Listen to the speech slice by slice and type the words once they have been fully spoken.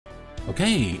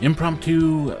Okay,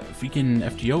 impromptu freaking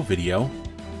FGO video.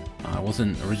 I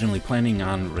wasn't originally planning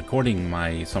on recording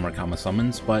my Summer Kama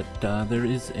summons, but there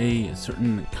is a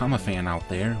certain Kama fan out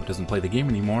there who doesn't play the game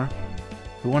anymore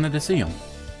who wanted to see him.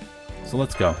 So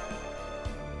let's go.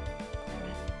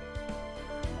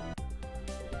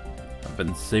 I've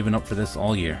been saving up for this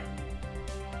all year.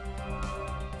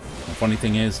 The funny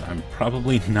thing is, I'm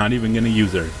probably not even going to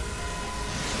use her,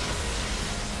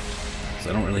 because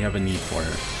I don't really have a need for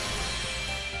her.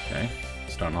 Okay,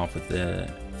 starting off with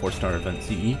the 4-star event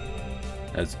CE.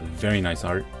 Has very nice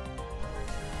art.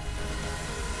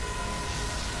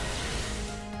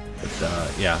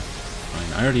 But yeah,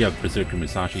 I already have Berserker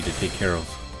Musashi to take care of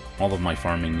all of my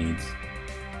farming needs.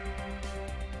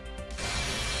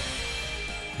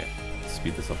 Okay, let's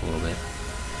speed this up a little bit.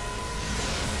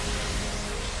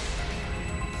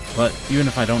 But even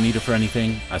if I don't need her for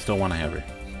anything, I still want to have her.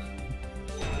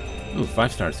 Ooh,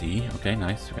 5-star CE. Okay,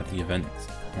 nice. We got the event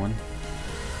one.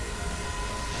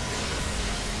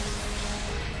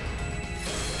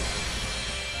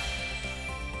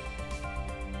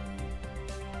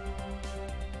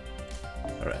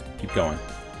 Alright, keep going.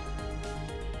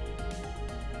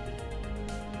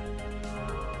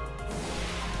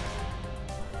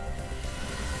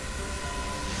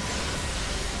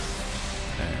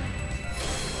 Okay.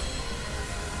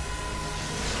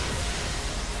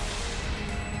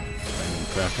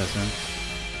 Craft essence.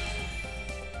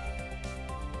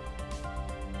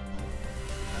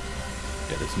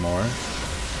 Okay, there's more.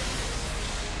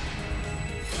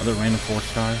 Another random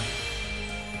 4-star.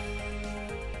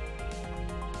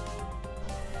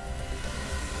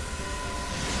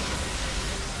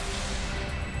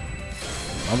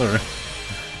 Another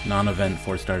non-event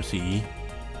 4-star CE.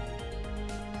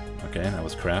 Okay, that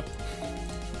was crap.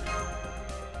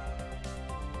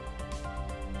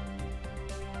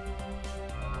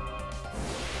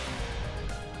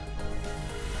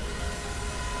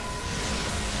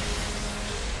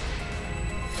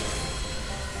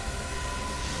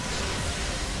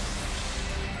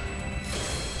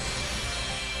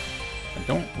 I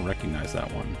don't recognize that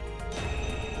one.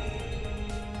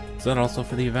 Is that also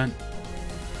for the event?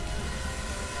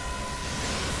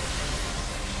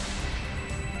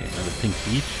 Okay, another pink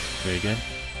beach. Very good.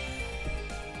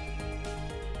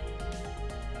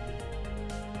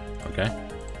 Okay.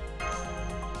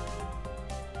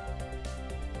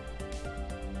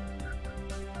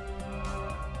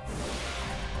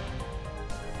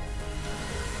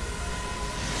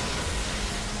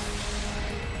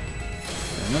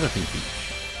 Another pink beach.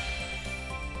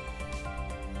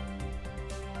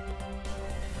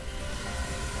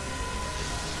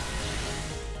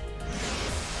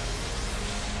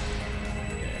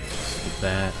 Okay, skip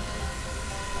that.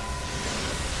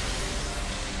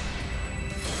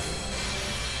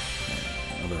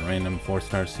 Another random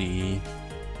 4-star CE.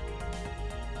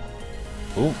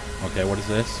 Oh, okay, what is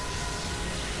this?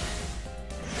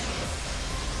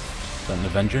 Is that an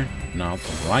Avenger? No,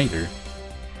 it's a Rider.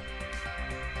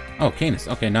 Oh, Canis.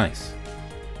 Okay, nice.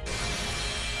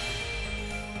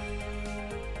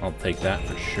 I'll take that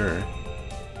for sure.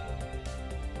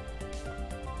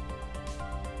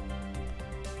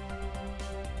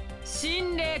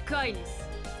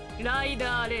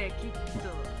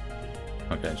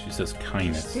 Okay, she says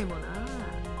kindness.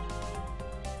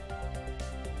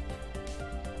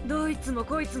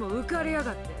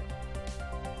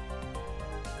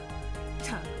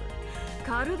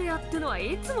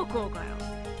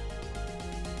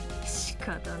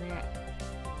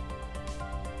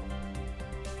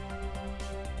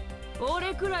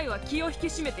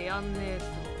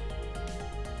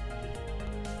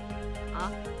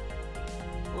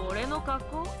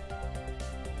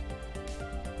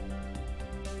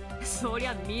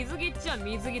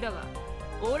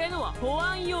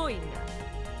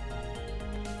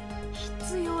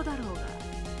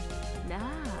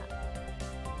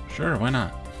 Sure, why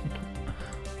not?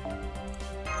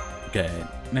 Okay,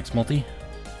 next multi.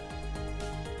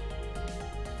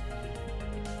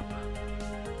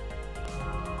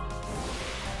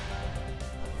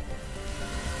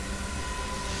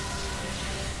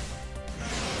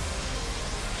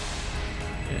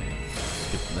 Okay,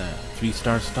 skip that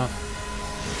 3-star stuff.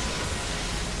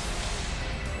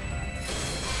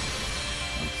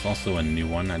 It's also a new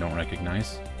one I don't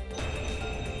recognize.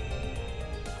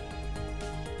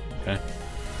 Okay.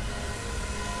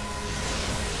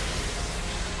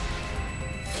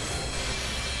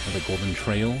 The Golden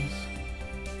Trails.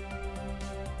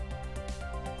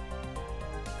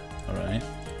 Alright.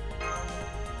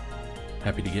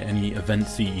 Happy to get any event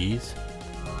CEs.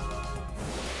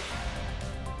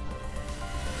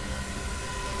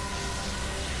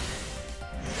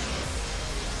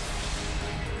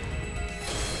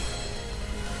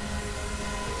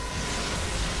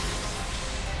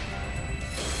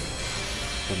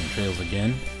 Trails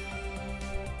again.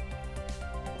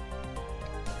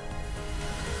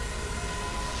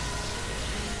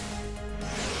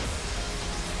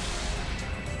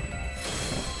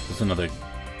 This is another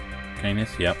kindness.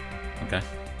 Yep. Okay.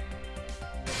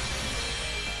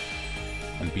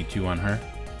 And B2 on her.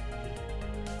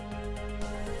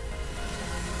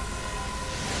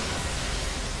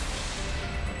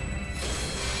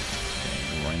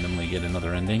 Okay, randomly get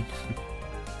another ending.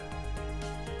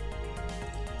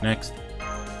 Next.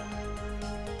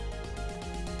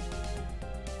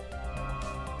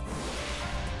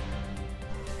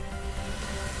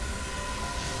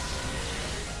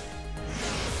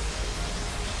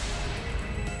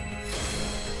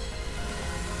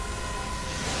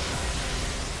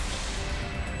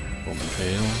 Golden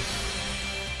Trails.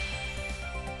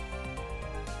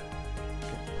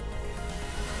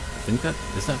 I think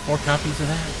is that 4 copies of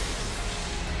that?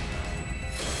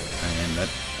 And that,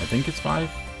 I think it's 5?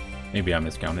 Maybe I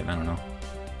miscounted, I don't know.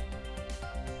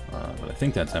 But I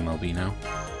think that's MLB now.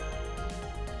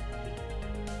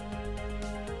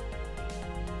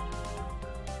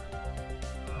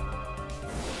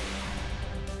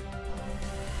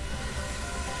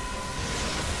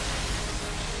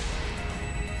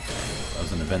 That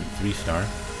was an event 3-star.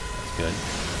 That's good.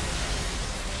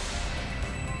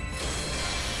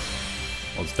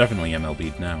 Well, it's definitely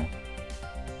MLB'd now.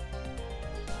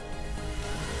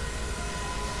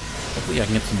 Hopefully I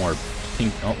can get some more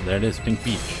pink. Oh, there it is, Pink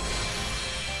Beach.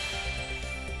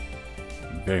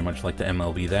 Very much like the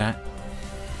MLB that.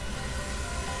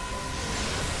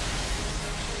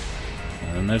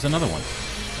 And then there's another one.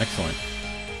 Excellent.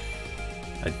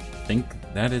 I think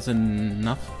that is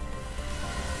enough.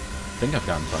 I think I've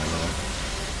gotten 5 of them.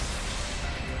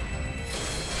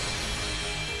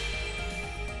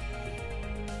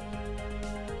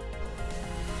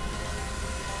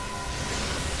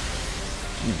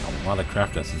 A lot of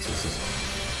craft essences this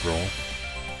roll.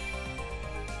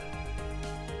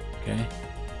 Okay.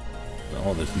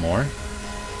 Oh, there's more.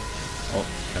 Oh,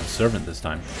 got a servant this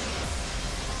time.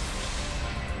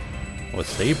 Oh, a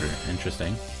saber.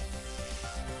 Interesting.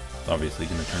 It's obviously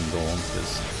going to turn gold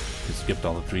because it skipped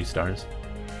all the 3 stars.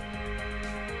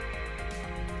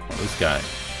 Oh, this guy.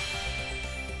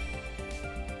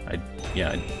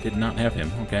 I did not have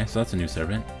him. Okay, so that's a new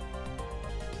servant.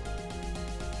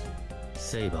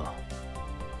 Saber,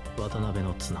 渡辺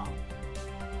の綱。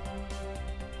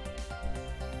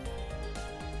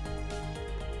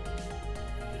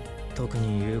特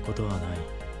に言うことはない。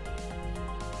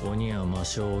鬼や魔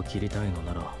性を切りたいの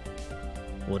なら、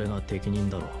俺が適任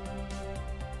だろう。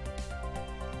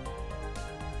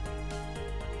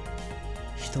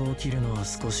人を切るのは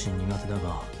少し苦手だ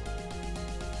が、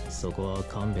そこは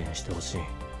勘弁してほしい。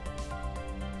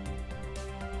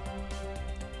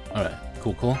Alright,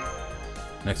 cool, cool.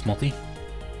 Next multi.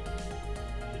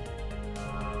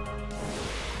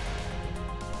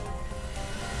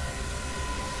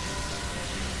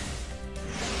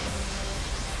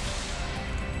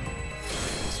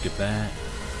 Skip that.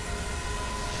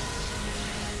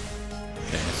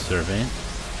 Okay, a servant.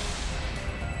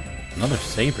 Another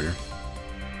saber.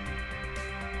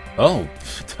 Oh,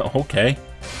 okay.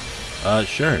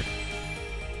 Sure.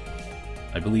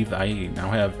 I believe I now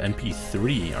have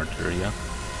NP3 Arturia.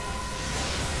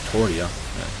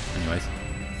 Anyways.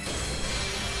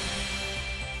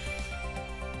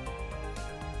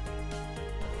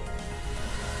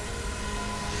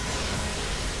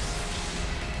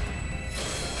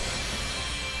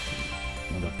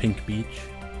 Another Pink Beach.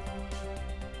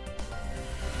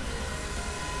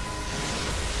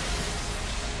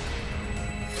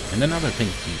 And another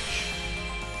Pink Beach.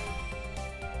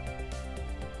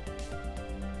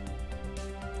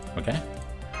 Okay.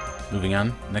 Moving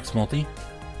on. Next multi.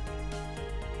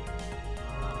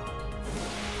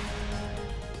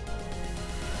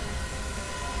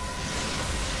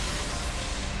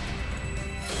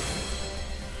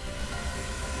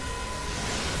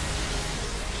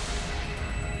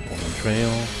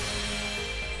 Trail.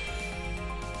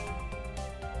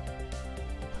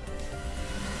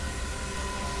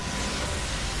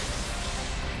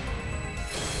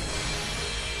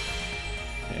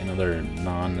 Okay, another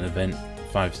non-event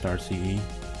 5-star CE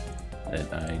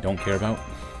that I don't care about.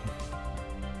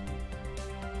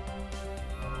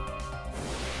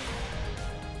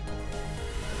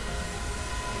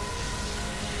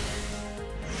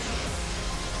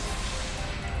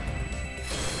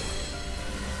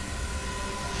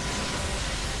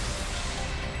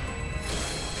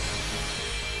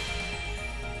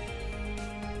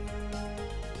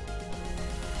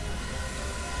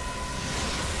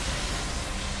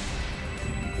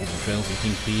 Trails and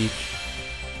Pink Beach.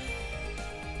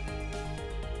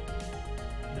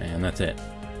 and that's it.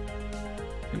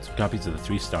 And some copies of the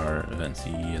 3-star event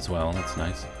CE as well. That's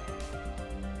nice.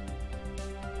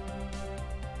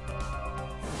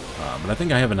 But I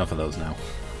think I have enough of those now.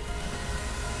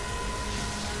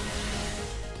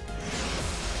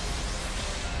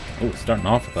 Oh, starting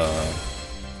off with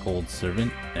a Gold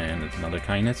Servant and another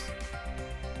Kindness.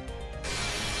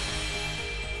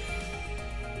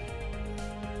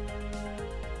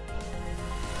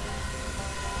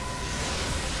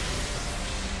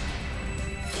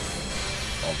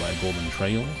 Followed by Golden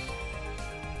Trails.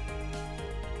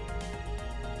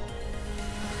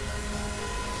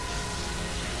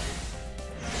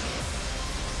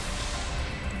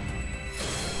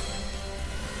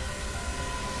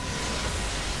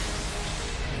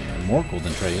 More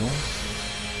Golden Trails.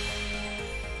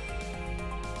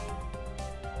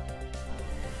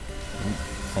 Oh,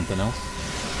 something else.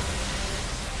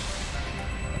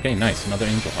 Okay, nice. Another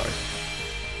Angel Heart.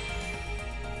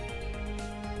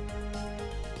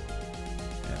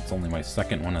 Yeah, it's only my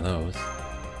second one of those.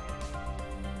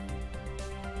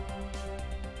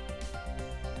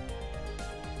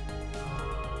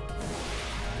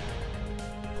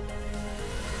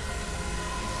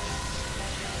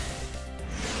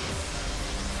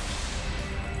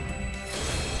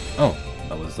 Oh,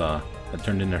 that was, that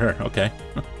turned into her. Okay.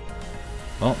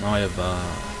 Well, now I have,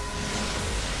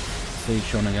 Sage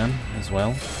Shonen as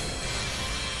well.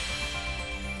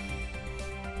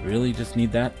 Really just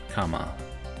need that comma.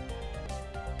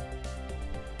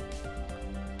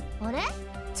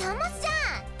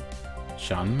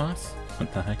 Shanmas?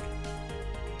 What the heck?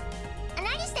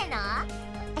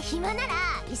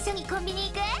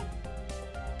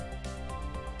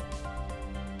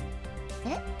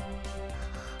 Eh?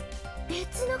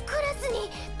 別のクラスに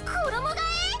衣替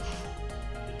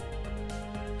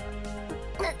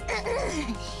え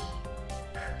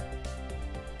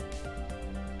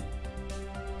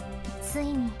つい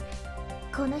に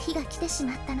この日が来てし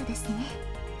まったのですね。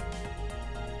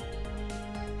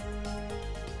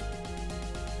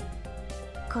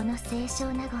この清少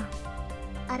納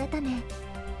言、改め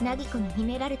凪子に秘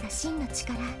められた真の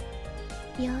力、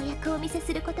ようやくお見せ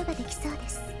することができそうで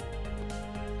す。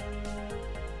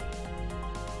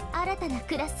新たな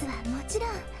クラスはもちろん。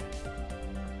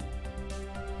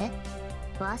え、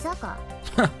まさか。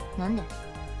なんで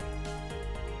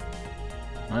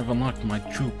I've unlocked my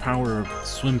true power of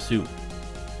swimsuit.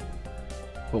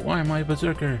 But why am I a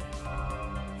berserker?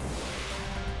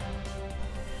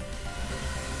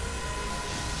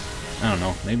 I don't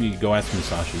know. Maybe go ask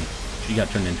Musashi. She got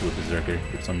turned into a berserker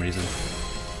for some reason.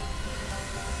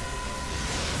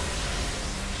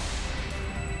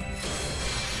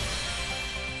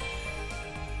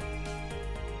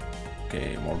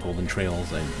 Okay, more golden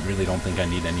trails. I really don't think I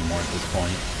need any more at this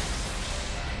point.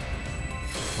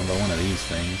 Although one of these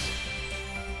things.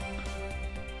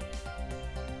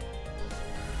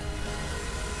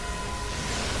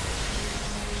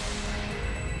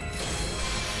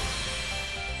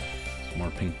 Some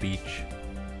more Pink Beach.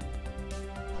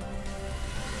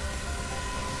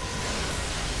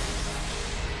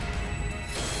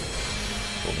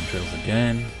 Golden trails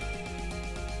again.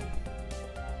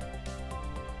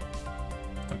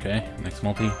 Okay, next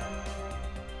multi.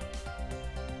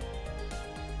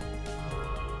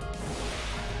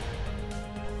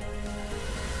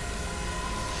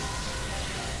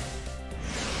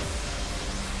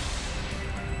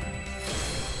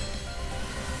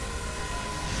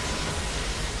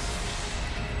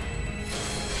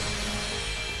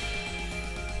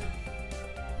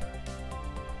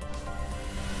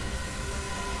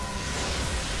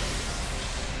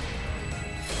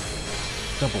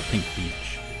 Double Pink Beach.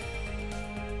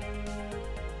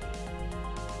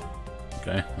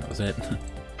 Okay, that was it.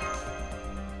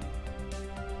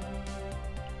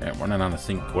 Yeah, I'm running out of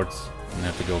sync quartz. I'm gonna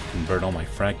have to go convert all my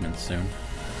fragments soon.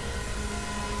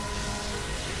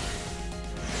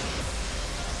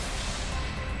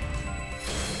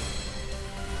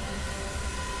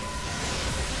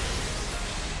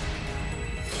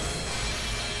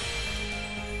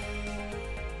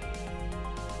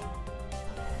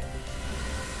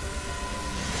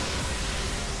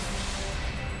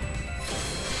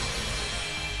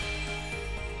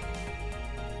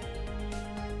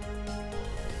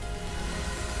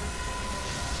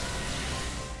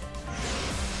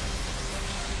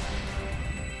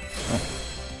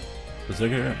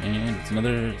 Berserker, and it's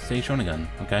another Sei Shonen.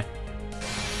 Okay.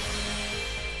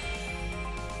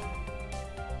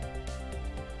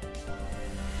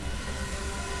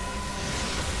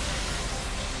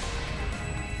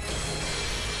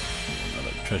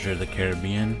 Another Treasure of the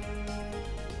Caribbean.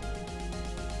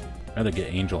 I'd rather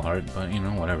get Angel Heart, but you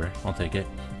know, whatever. I'll take it.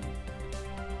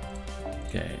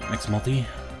 Okay, next multi.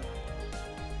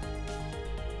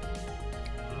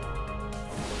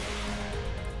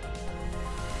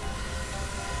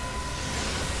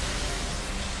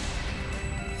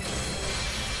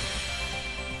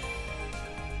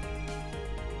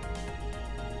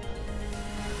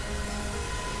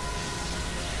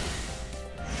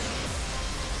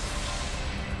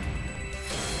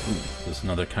 There's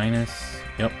another kindness.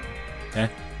 Yep. Okay.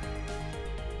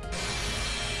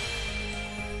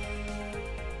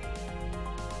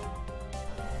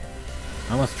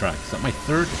 I lost track. Is that my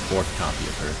third or fourth copy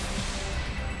of her?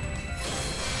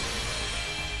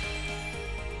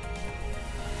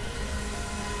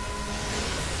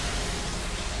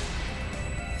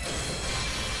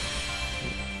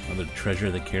 Another Treasure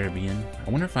of the Caribbean. I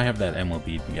wonder if I have that emerald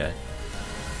bead yet.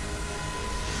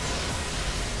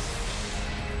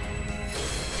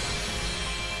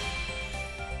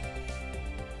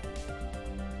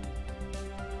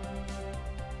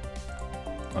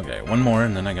 Okay, one more,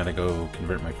 and then I gotta go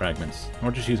convert my fragments.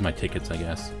 Or just use my tickets, I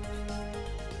guess.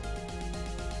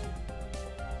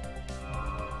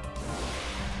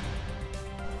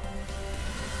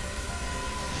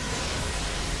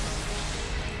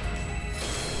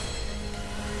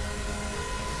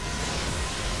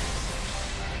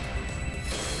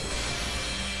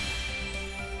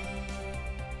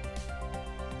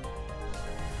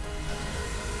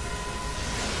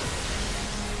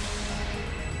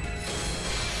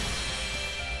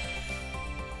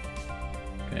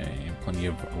 Plenty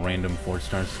of random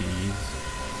 4-star CDs.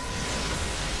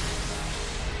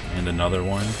 And another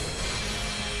one.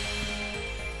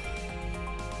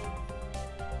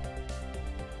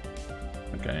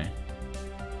 Okay.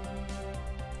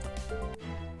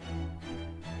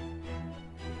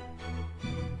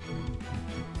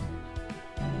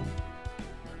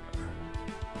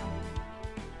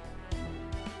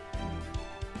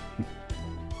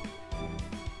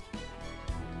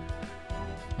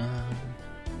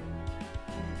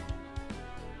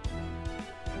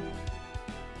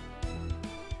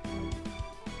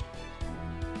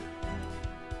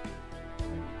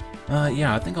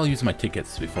 Yeah, I think I'll use my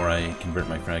tickets before I convert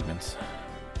my fragments.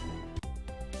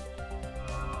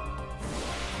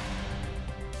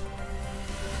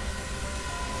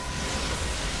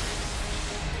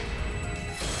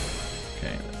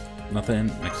 Okay, nothing.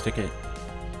 Next ticket.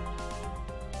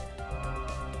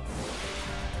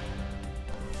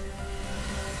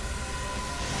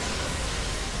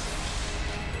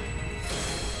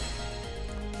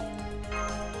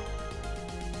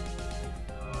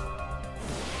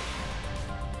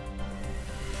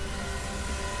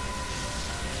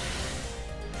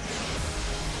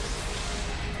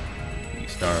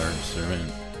 Star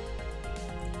Servant.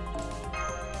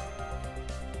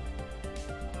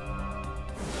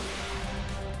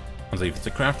 I was like, if it's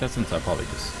a craft essence, I'll probably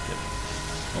just get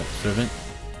Servant.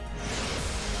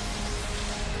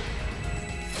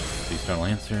 3-star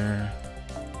Lancer.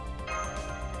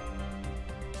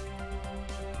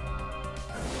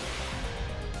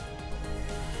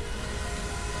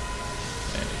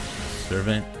 Okay,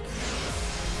 Servant.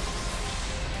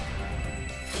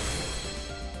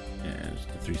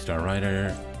 3-star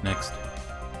Rider. Next.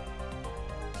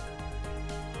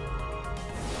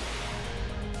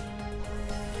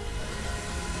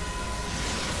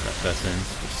 Craft Essence.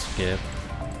 Just skip.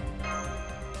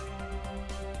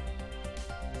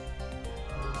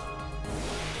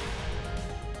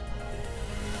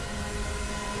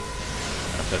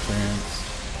 Craft Essence.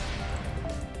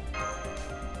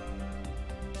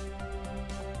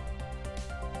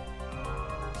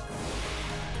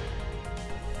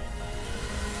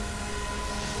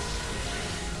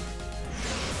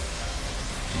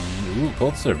 Ooh,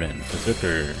 Gold Servant,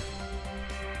 Berserker.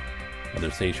 Other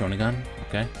Sage Shonagon,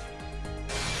 okay.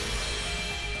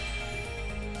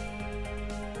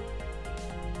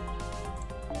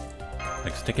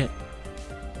 Next ticket.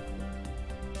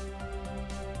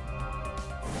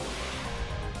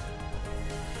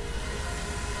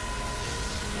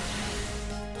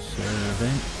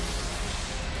 Servant.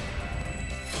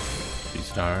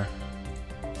 3-star.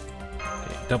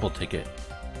 Okay, double ticket.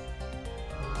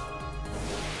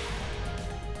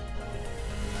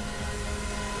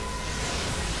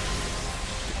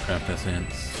 Craft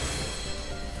Essence.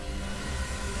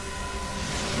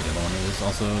 The other one is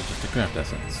also just a Craft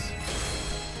Essence.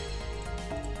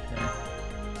 Okay.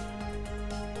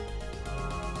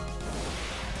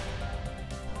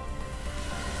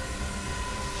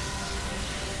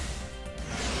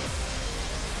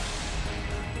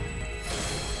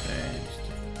 Okay,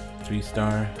 just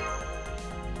 3-star.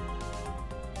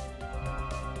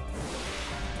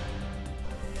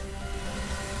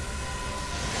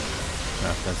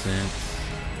 Essence.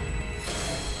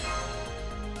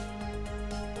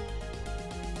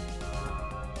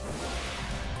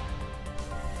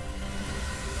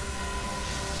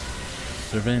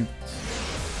 Servant.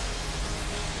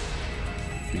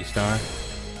 3-star.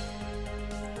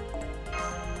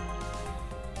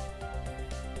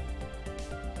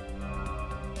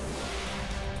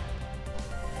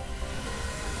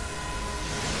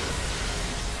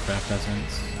 Craft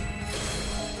Essence.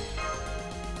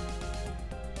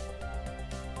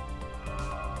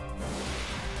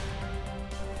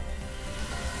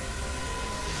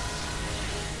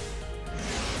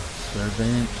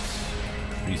 Servant.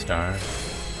 3-star.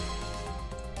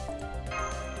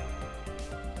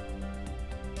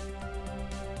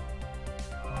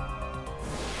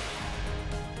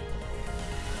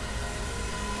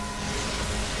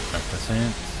 Craft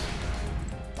Essence.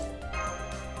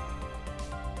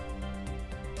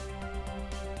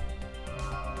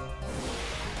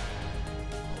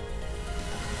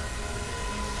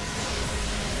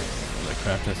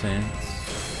 Craft Essence.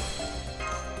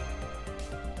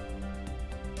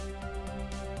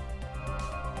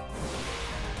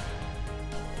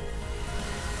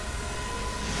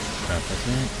 Craft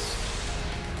Essence.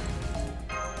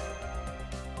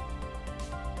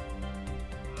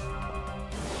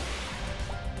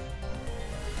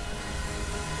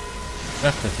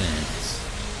 Craft Essence.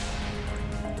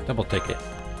 Double ticket.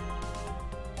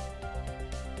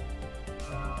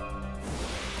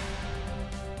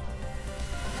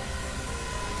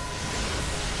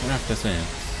 Craft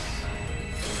Essence.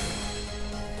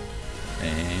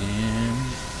 And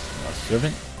a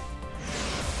servant.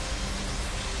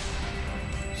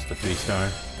 Just a 3-star.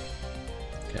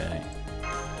 Okay.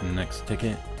 Next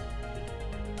ticket.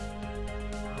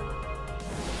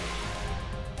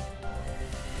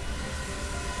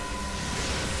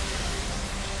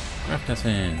 Craft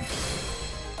Essence.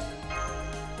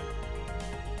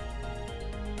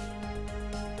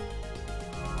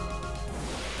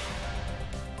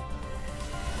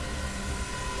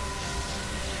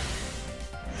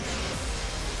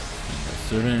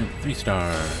 Servant,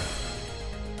 3-star.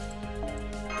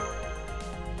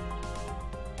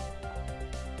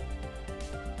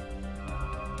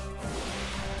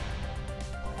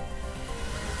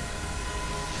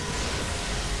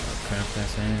 Craft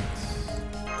Essence.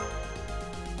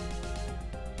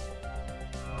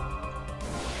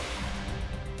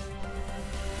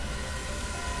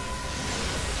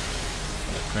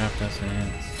 Craft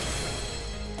Essence.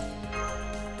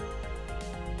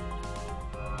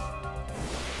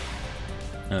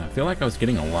 I feel like I was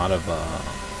getting a lot of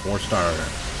 4-star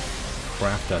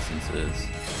craft essences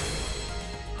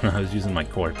when I was using my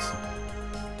quartz.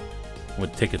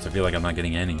 With tickets, I feel like I'm not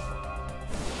getting any.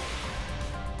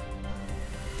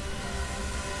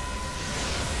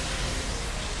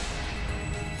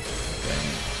 Okay.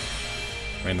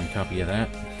 Random copy of that.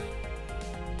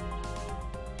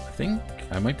 I think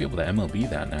I might be able to MLB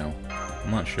that now.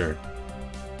 I'm not sure.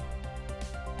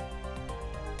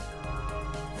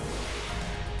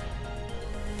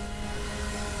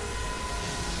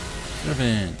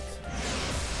 Servant.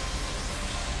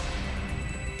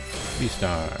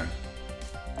 3-star.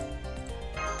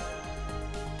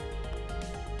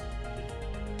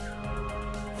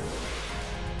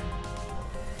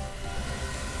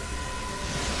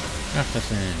 Craft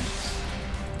Essence.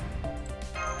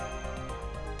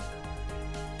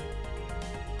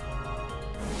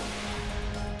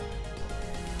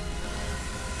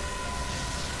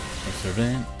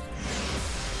 Servant.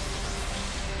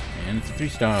 And it's a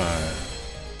 3-star.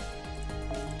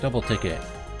 Double ticket.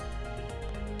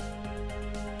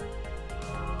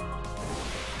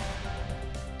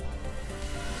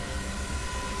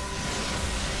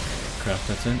 Craft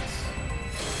Essence.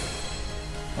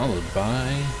 Followed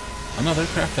by another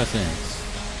Craft Essence.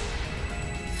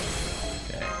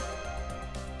 Okay.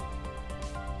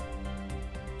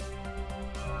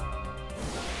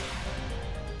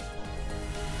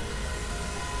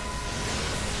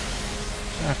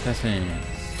 Craft Essence.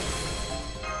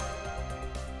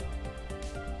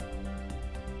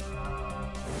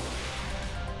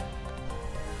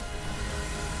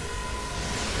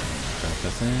 Craft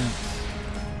Essence.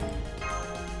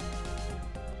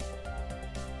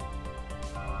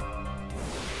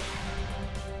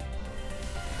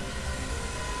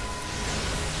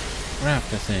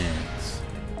 Craft Essence.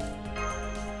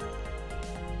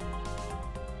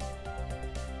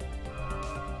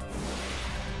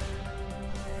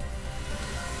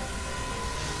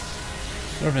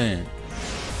 Servant.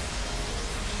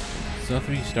 It's a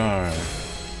 3-star.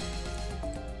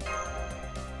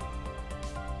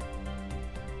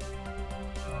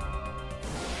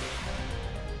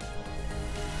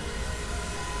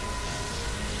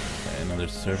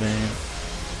 Another servant.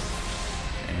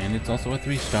 And it's also a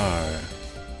 3-star.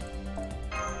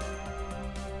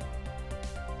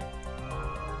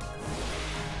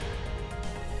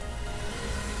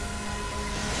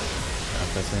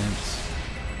 Peasants.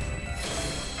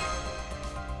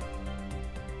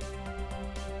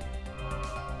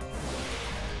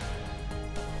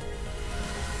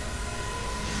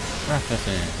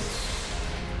 Peasants.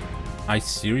 I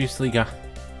seriously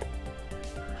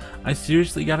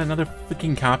got another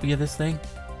freaking copy of this thing?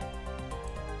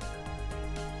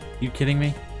 You kidding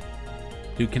me?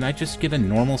 Dude, can I just get a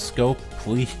normal scope,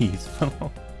 please?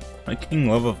 Fucking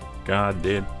love of God,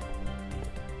 dude.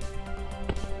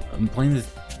 I've been playing this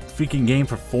freaking game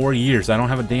for 4 years. I don't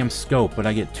have a damn scope, but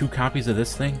I get 2 copies of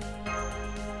this thing?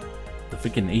 The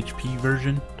freaking HP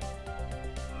version?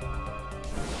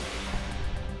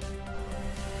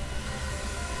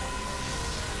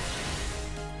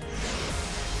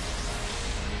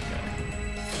 Okay.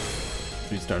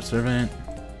 3-star servant.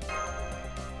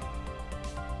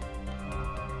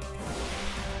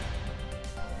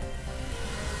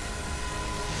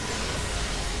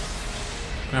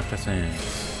 Craft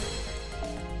essence.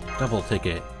 Double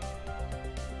ticket.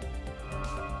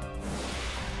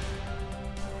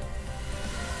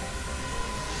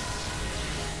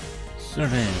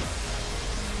 Servant.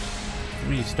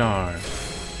 3-star.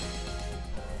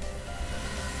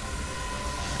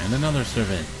 And another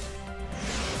servant.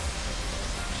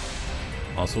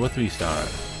 Also a 3-star.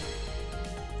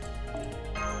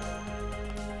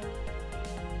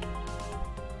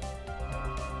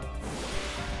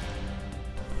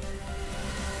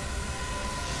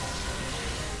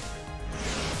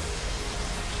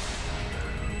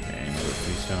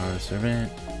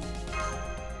 Servant.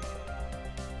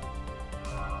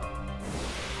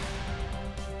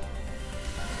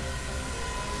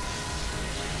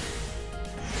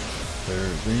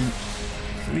 Servant.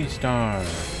 3-star.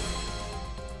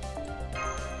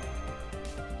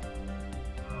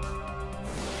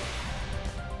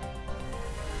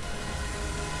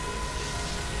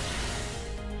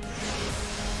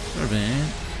 Servant.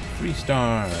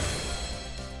 3-star.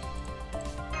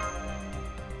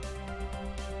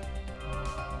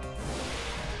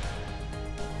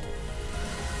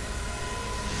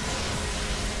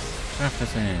 Craft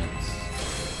essence.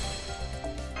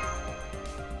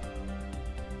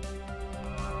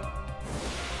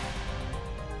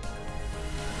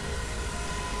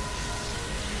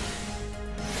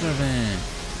 Servant.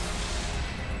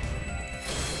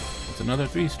 It's another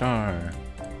 3-star.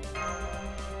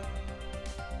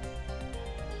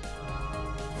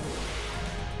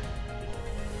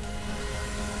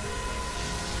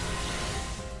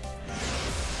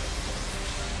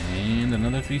 And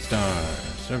another 3-star.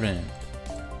 Servant.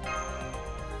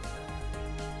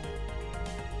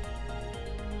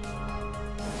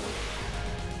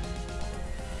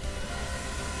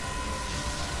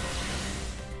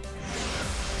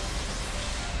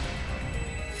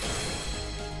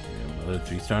 Another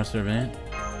 3-star servant.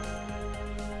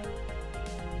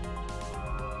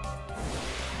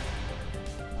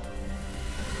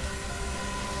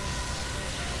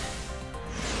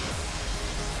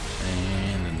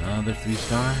 And another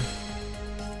 3-star.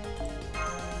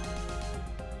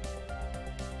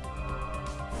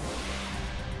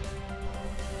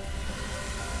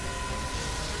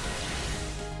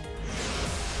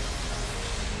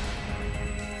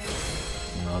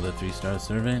 Another 3-star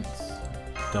servant.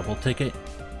 Double ticket.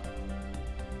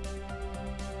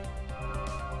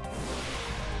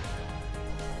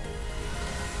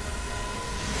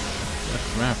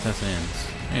 Craft essence.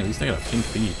 Hey, at least I got a pink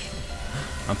peach.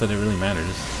 Not that it really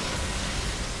matters.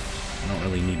 I don't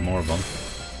really need more of them.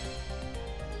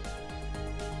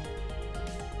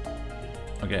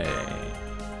 Okay.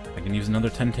 I can use another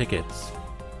 10 tickets.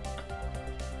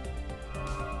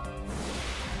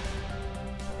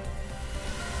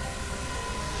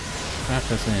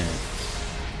 Craft essence.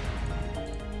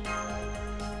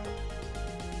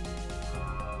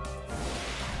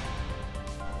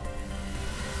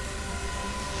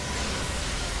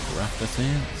 Craft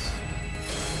essence.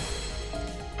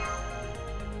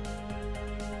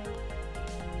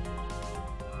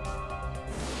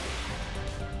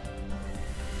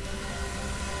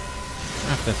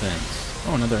 Craft essence.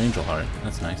 Oh, another angel heart.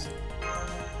 That's nice.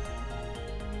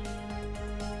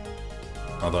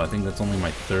 Although I think that's only my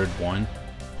 3rd one.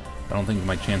 I don't think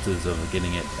my chances of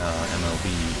getting it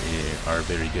MLB are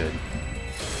very good.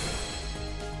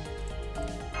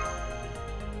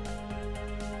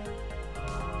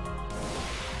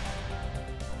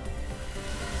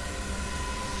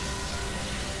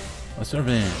 A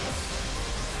servant.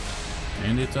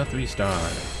 And it's a 3-star.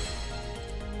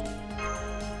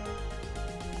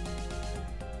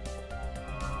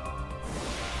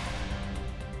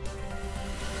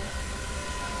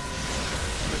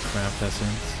 craft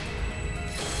essence.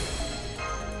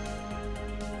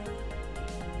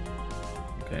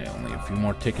 Okay, only a few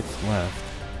more tickets left.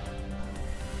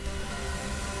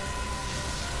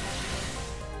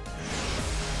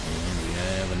 And we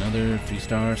have another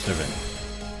 3-star servant.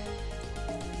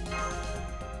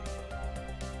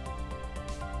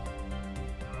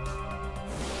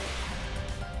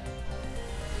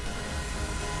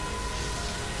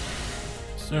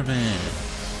 Servant.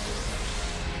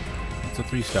 It's a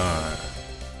 3-star.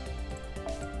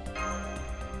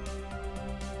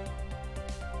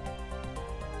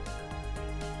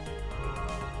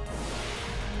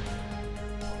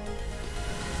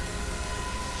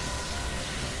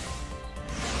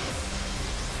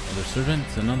 Other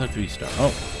servants, another 3-star.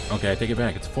 Oh, okay, I take it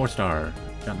back. It's a 4-star.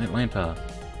 Got in Atlanta.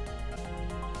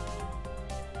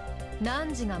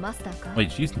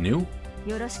 Wait, she's new?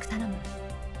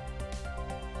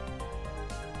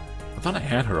 I thought I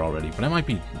had her already, but I might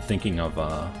be thinking of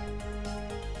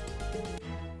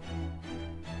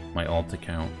my alt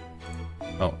account.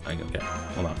 Oh, okay,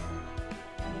 hold on.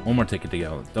 One more ticket to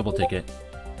go. Double ticket.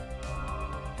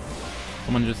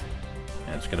 Someone just...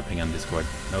 Yeah, just got a ping on Discord.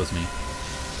 That was me.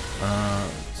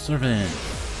 Servant.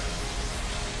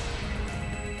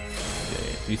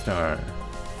 Okay, 3-star.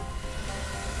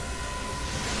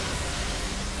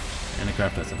 And a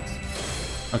craft essence.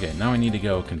 Okay, now I need to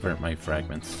go convert my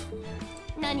fragments.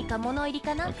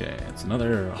 Okay, it's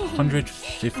another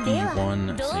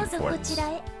 151 Saint quartz.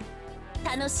 Damn.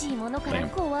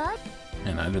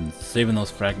 And I've been saving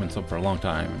those fragments up for a long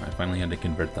time, and I finally had to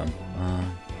convert them. I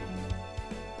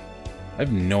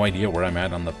have no idea where I'm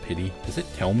at on the pity. Does it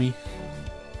tell me?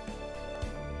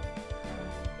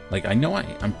 Like, I know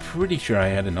I'm pretty sure I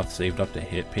had enough saved up to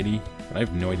hit pity, but I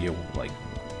have no idea, like...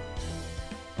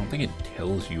 I don't think it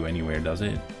tells you anywhere, does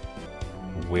it?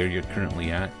 Where you're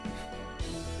currently at?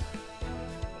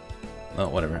 Well,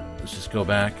 whatever. Let's just go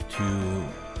back to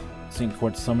Saint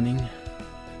Quartz summoning.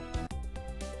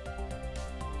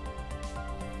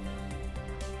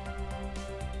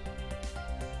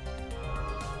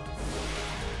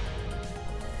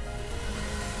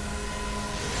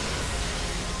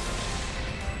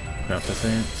 Craft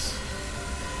essence.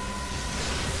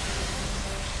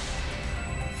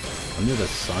 Under the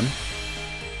sun?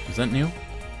 Is that new?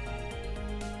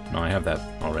 No, I have that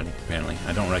already, apparently.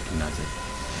 I don't recognize it.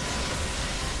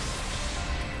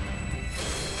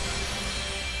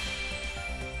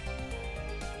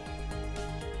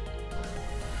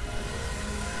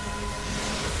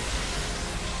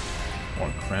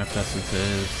 More craft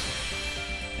essences.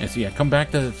 Yeah, see, I come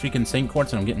back to freaking Saint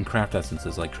Quartz and I'm getting craft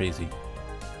essences like crazy.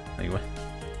 Anyway.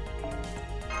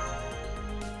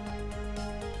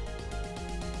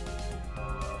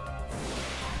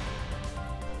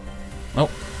 Oh,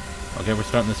 okay, we're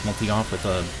starting this multi off with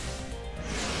a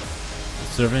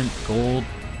servant, gold.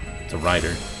 It's a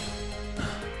rider.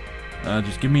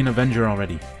 Just give me an Avenger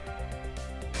already.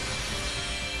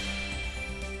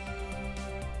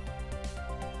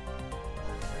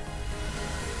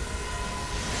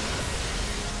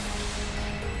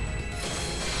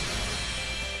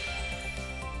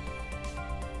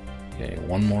 Okay,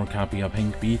 one more copy of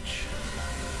Hank Beach.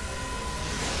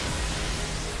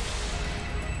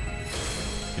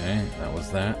 Okay, that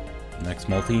was that. Next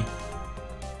multi.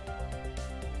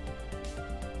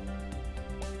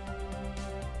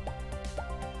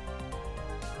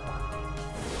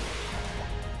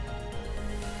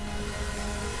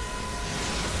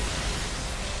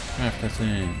 Craft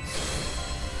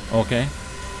essence. Okay.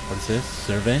 What is this?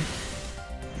 Servant?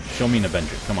 Show me an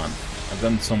Avenger. Come on. I've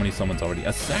done so many summons already.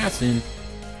 Assassin!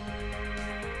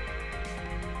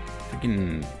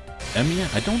 Freaking Emiya?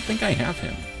 I don't think I have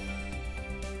him.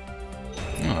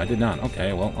 No, I did not.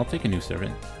 Okay, well, I'll take a new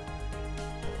servant.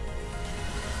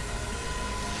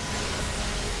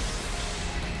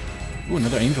 Ooh,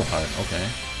 another Angel Heart. Okay.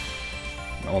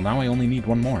 Well, now I only need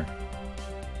one more.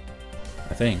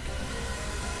 I think.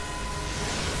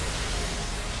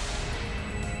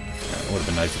 Yeah, it would have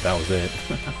been nice if that was it.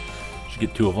 Should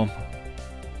get 2 of them.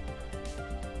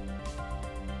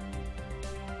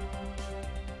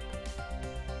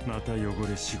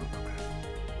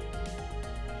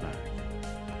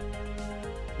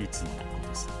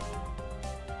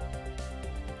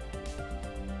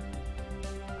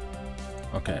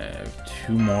 Okay, I have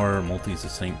 2 more multis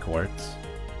of Saint Quartz.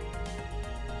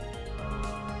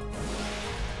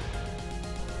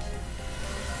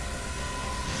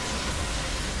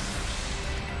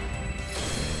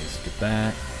 Okay, skip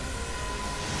that.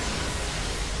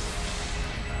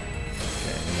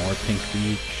 Okay, more Pink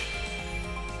Beach.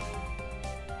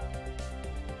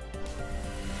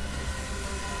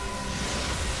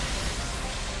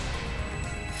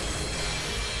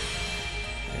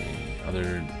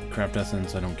 other craft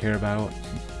essence I don't care about.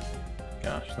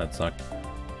 Gosh, that sucked.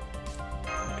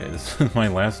 Okay, this is my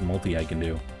last multi I can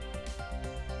do.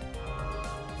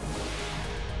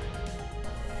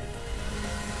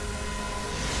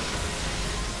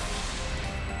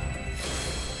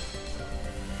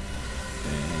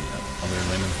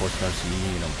 Random 4-star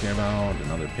CE, don't care about.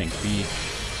 Another pink beak.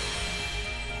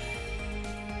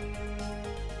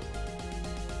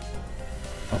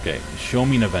 Okay, show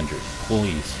me an Avenger,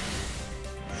 please.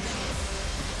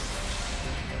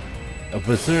 A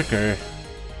Berserker.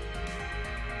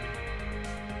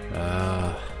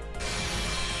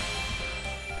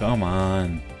 Come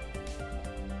on.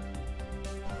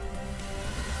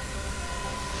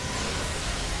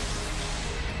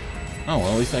 Oh,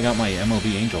 well, at least I got my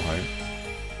MLB Angel Heart.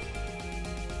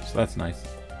 So that's nice.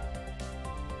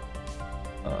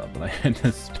 But I had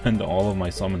to spend all of my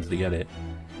summons to get it.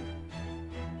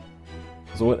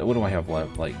 So what do I have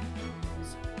left? Like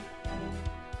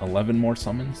 11 more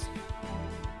summons?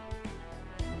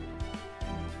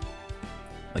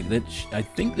 Like that I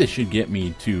think this should get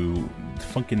me to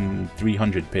fucking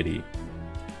 300 pity.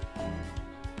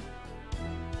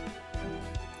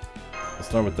 I'll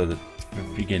start with the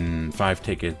freaking 5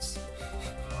 tickets.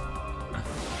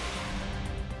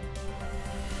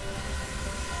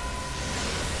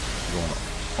 Going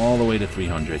all the way to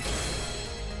 300.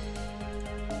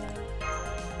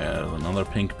 Yeah, another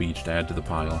pink beach to add to the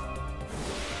pile.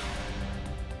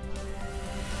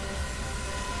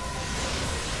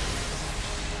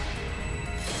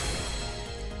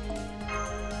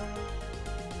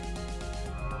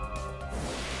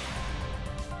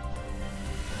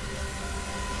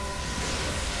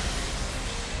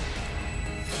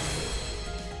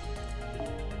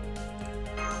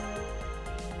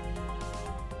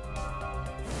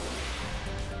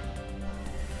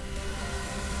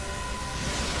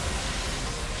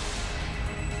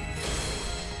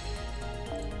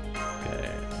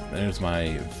 There's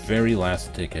my very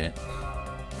last ticket.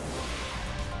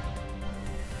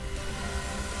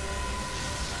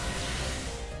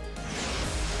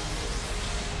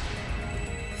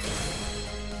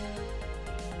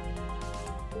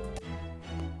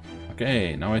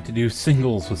 Okay, now I have to do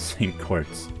singles with St.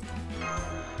 Quartz.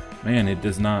 Man, it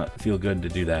does not feel good to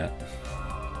do that.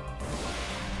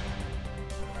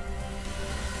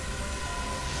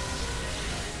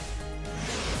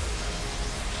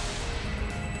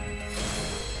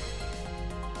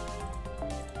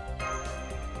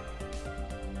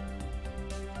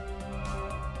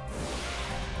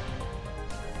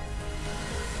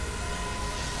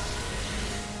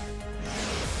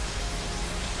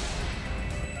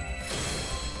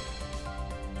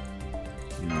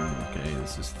 Okay,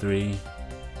 this is 3.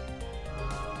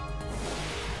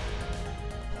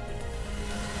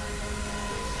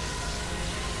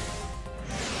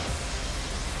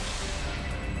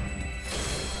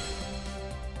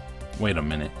 Wait a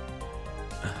minute.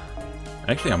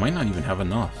 Actually, I might not even have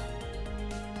enough.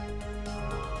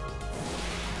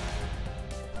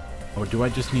 Or do I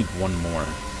just need one more?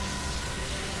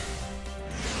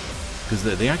 Because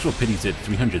the actual pity's at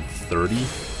 330.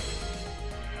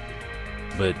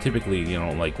 But typically, you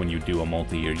know, like when you do a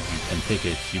multi or and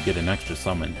tickets, you get an extra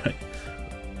summon.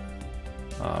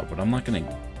 But I'm not gonna...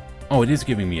 Oh, it is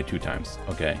giving me a 2 times.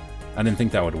 Okay. I didn't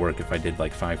think that would work if I did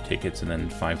like 5 tickets and then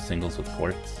 5 singles with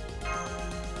Quartz.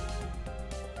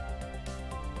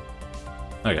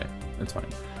 Okay, that's fine.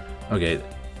 Okay,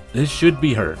 this should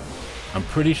be her. I'm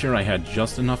pretty sure I had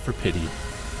just enough for pity.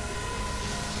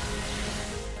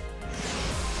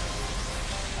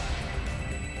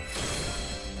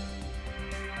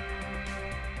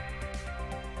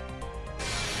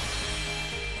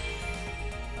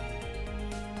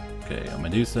 Okay, a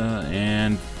Medusa,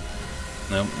 and...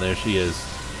 Nope, there she is.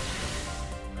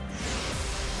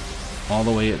 All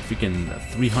the way at freaking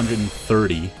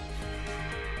 330.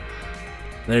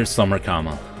 There's Summer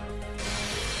Kama.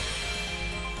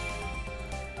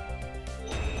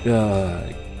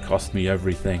 It cost me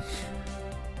everything.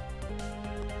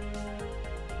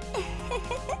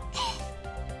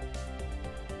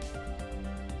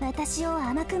 私を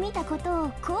甘く見たこと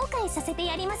を後悔させて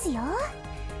やりますよ。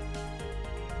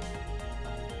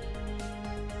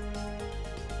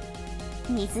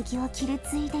水着を着る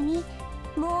ついでに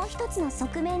もう一つの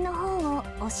側面の方を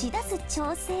押し出す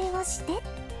調整をして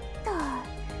と。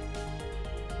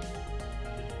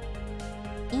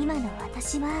今の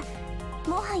私は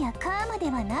もはやカーマ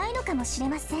ではないのかもしれ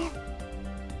ません。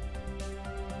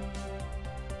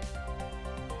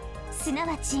すな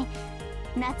わち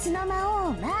夏の魔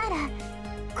王マーラ、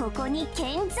ここに見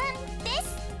参で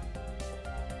す。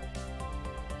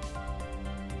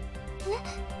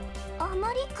あ、あ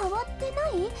まり変わってな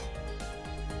い？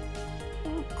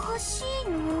おかしい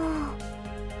な。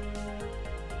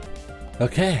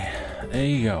 Okay, there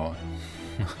you go.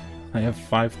 I have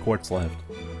 5 quartz left.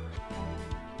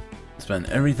 Spend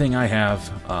everything I have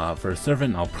for a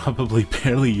servant I'll probably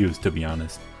barely use, to be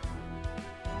honest.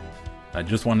 I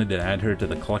just wanted to add her to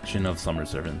the collection of summer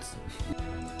servants.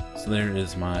 So there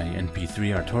is my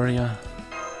NP3 Artoria.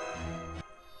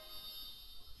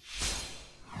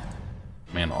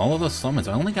 Man, all of those summons,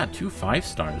 I only got 2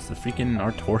 5-stars. The freaking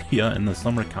Artoria and the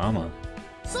Summer Kama.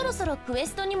 God,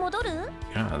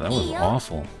 that was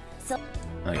awful.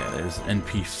 Okay, there's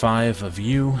NP5 of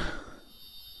you.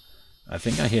 I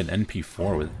think I hit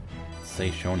NP4 with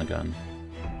Sei Shonagun.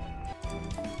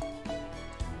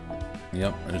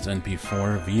 Yep, there's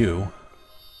NP4 of you.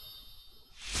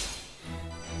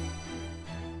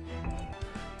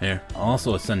 Here, I'll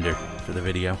also ascend her for the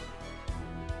video.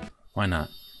 Why not?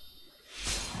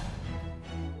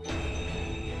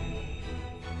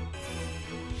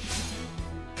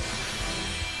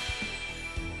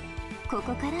 This is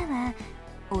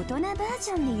adult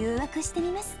versionで誘惑して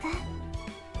みますか。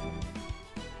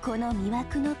この魅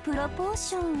惑のプロポー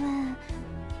ションは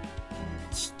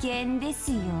危険で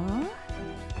すよ。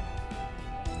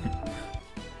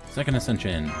Second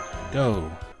ascension, go.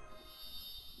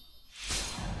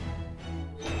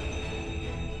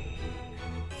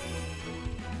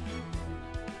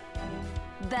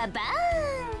ババ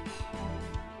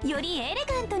ーン。よりエレ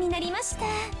ガントになりました。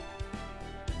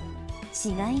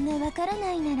違いがわから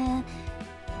ないなら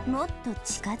もっと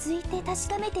近づいて確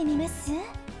かめてみます。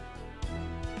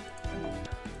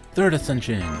Third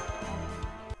ascension.「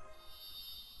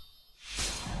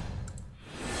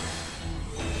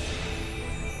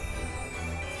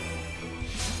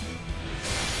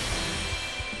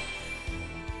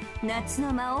夏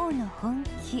の魔王の本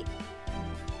気」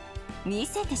見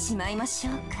せてしまいまし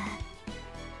ょうか。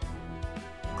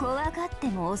怖がって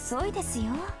も遅いですよ。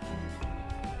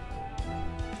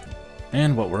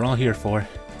And what we're all here for.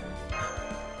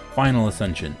 Final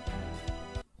ascension.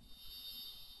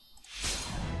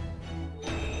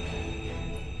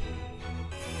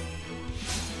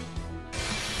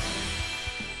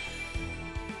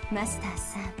 Master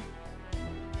さん、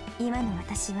今の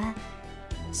私は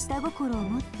下心を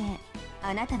持って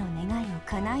あなたの願いを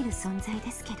叶える存在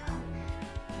ですけど、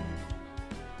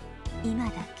今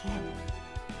だけ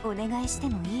お願いして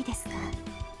もいいですか？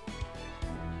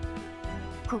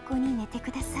ここに寝て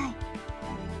ください。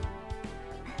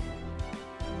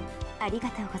ありが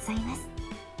とうございます。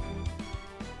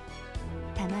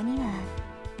たまには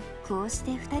こうし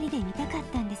て2人で見たかっ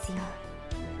たんですよ。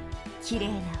綺麗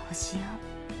な星を。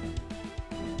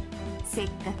せっ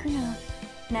かくの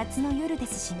夏の夜で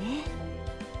すしね。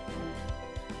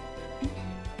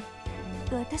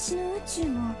私の宇宙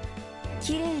も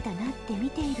綺麗だなって見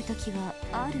ている時は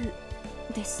ある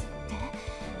ですって。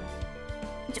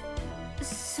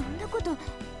そんなこと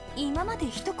今まで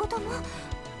一言も。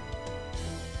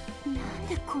なん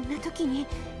でこんな時に。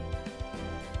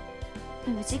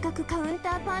無自覚カウンタ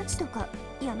ーパンチとか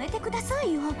やめてくださ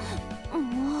いよ。もう。